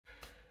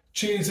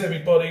Cheers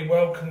everybody,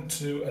 welcome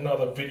to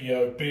another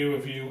video beer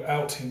review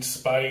out in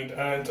Spain,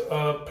 and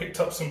picked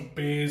up some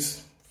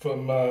beers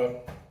from a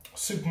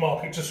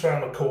supermarket just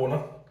around the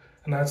corner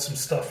and had some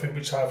stuff in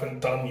which I haven't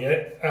done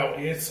yet out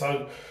here,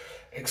 so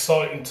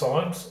exciting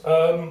times.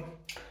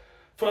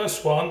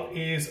 First one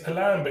is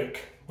Alambic.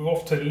 We're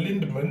off to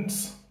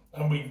Lindemans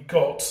and we've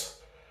got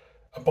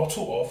a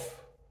bottle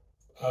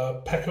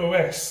of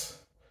Pécheresse,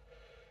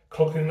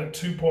 clocking at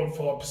 2.5%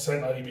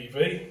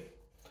 ABV.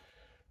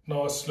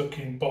 Nice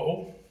looking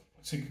bottle,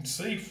 as you can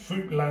see,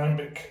 fruit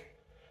lambic,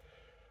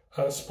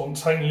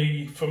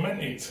 spontaneously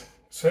fermented,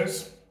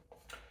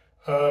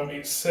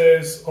 it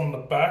says on the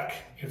back,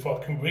 if I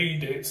can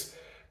read it,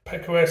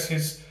 Pécheresse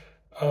is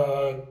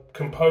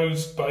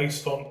composed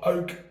based on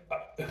oak.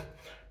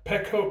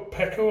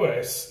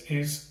 Pécheresse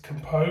is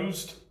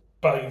composed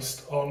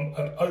based on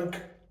an oak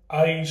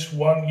aged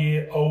 1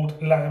 year old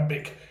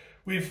lambic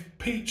with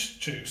peach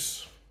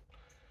juice.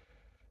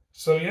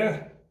 So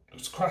yeah,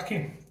 it's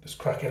cracking. Let's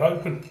crack it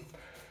open.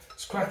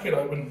 Let's crack it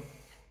open.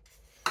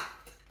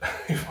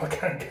 If I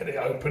can get it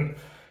open.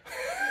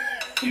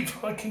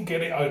 If I can get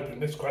it open,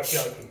 let's crack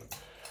it open.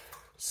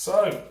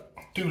 So,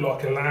 do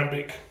like a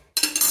lambic.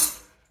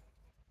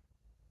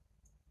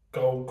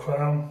 Gold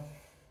crown.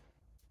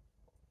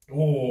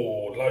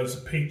 Oh, loads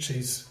of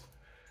peaches.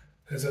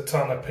 There's a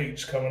ton of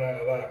peach coming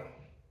out of that.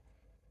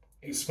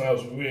 It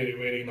smells really,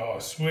 really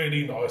nice.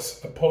 Really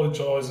nice.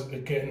 Apologise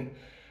again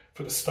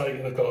for the state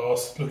of the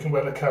glass. Looking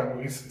where the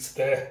camera is, it's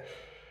there.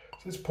 So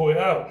let's pour it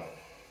out.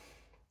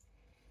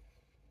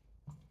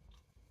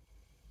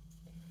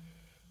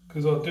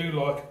 Because I do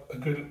like a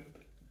good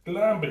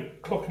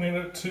lambic, clocking in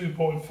at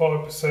 2.5%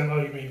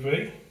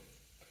 ABV.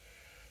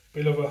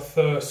 Bit of a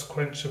thirst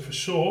quencher for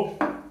sure.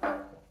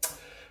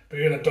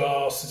 Beer in a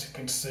glass, as you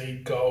can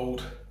see,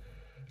 gold.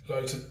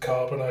 Loads of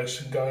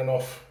carbonation going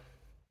off.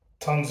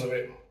 Tons of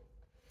it.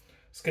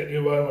 Let's get the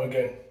aroma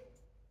again.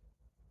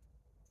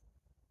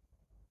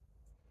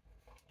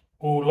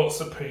 Oh, lots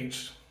of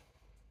peach.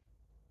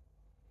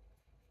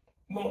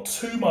 Not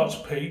too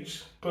much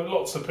peach, but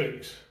lots of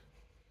peach.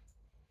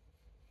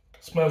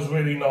 Smells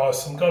really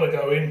nice. I'm gonna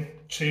go in.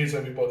 Cheers,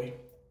 everybody.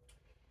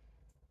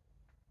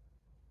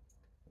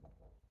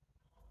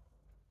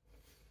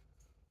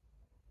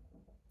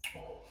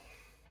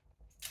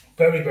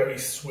 Very, very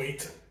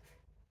sweet.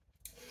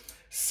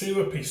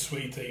 Syrupy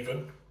sweet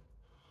even.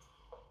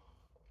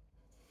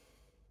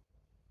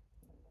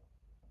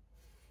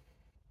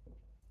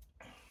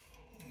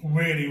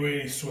 Really,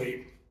 really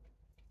sweet.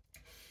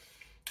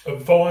 A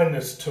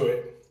vineness to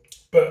it,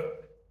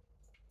 but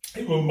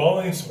it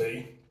reminds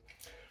me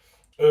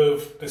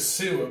of the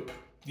syrup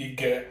you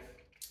get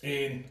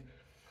in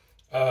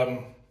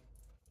a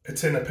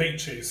tin of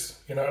peaches.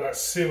 You know, that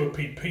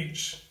syrupy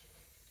peach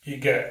you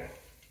get.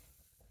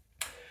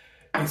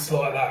 It's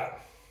like that,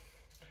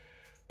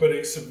 but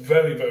it's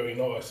very, very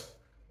nice.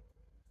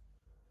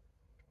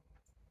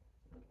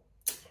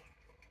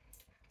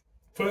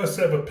 First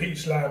ever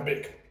peach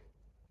lambic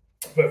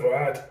I've ever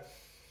had,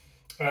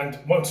 and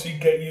once you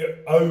get you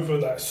over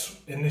that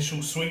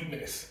initial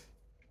sweetness,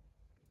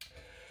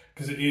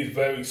 because it is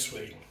very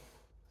sweet,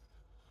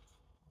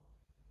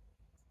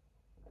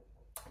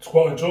 it's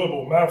quite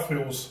enjoyable. Mouth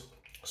feels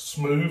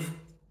smooth.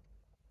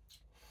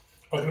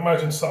 I can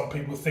imagine some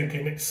people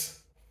thinking it's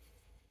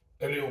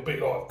a little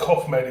bit like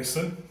cough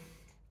medicine,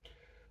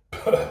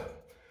 but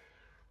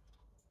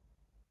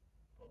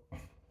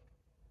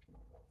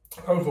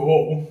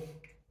overall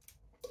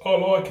I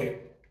like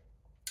it.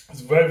 It's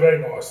very, very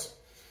nice.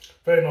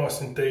 Very nice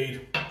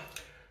indeed.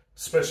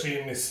 Especially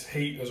in this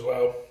heat as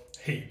well.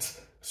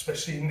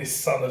 Especially in this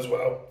sun as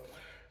well.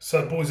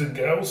 So boys and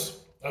girls,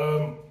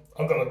 I'm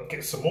going to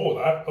get some more of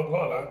that. I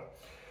like that.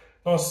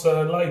 Nice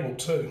label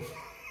too.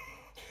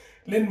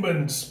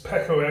 Lindemans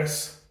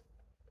Pécheresse.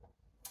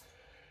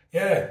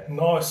 Yeah,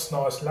 nice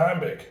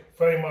lambic.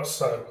 Very much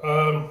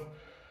so.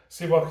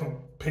 See if I can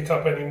pick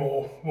up any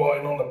more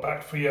writing on the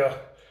back for you.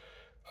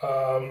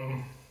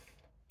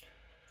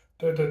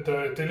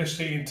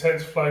 Deliciously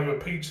intense flavour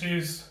of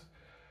peaches,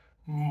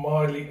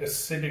 mildly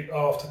acidic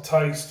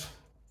aftertaste.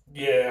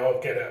 Yeah, I'll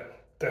get it.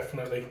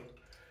 Definitely.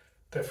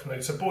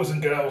 So boys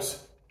and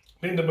girls,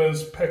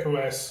 Lindemans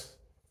Pécheresse.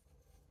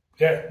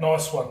 Yeah,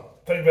 nice one.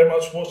 Thank you very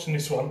much for watching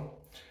this one.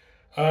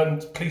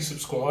 And please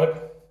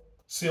subscribe.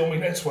 See you on my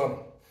next one.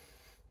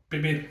 Bye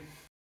bye.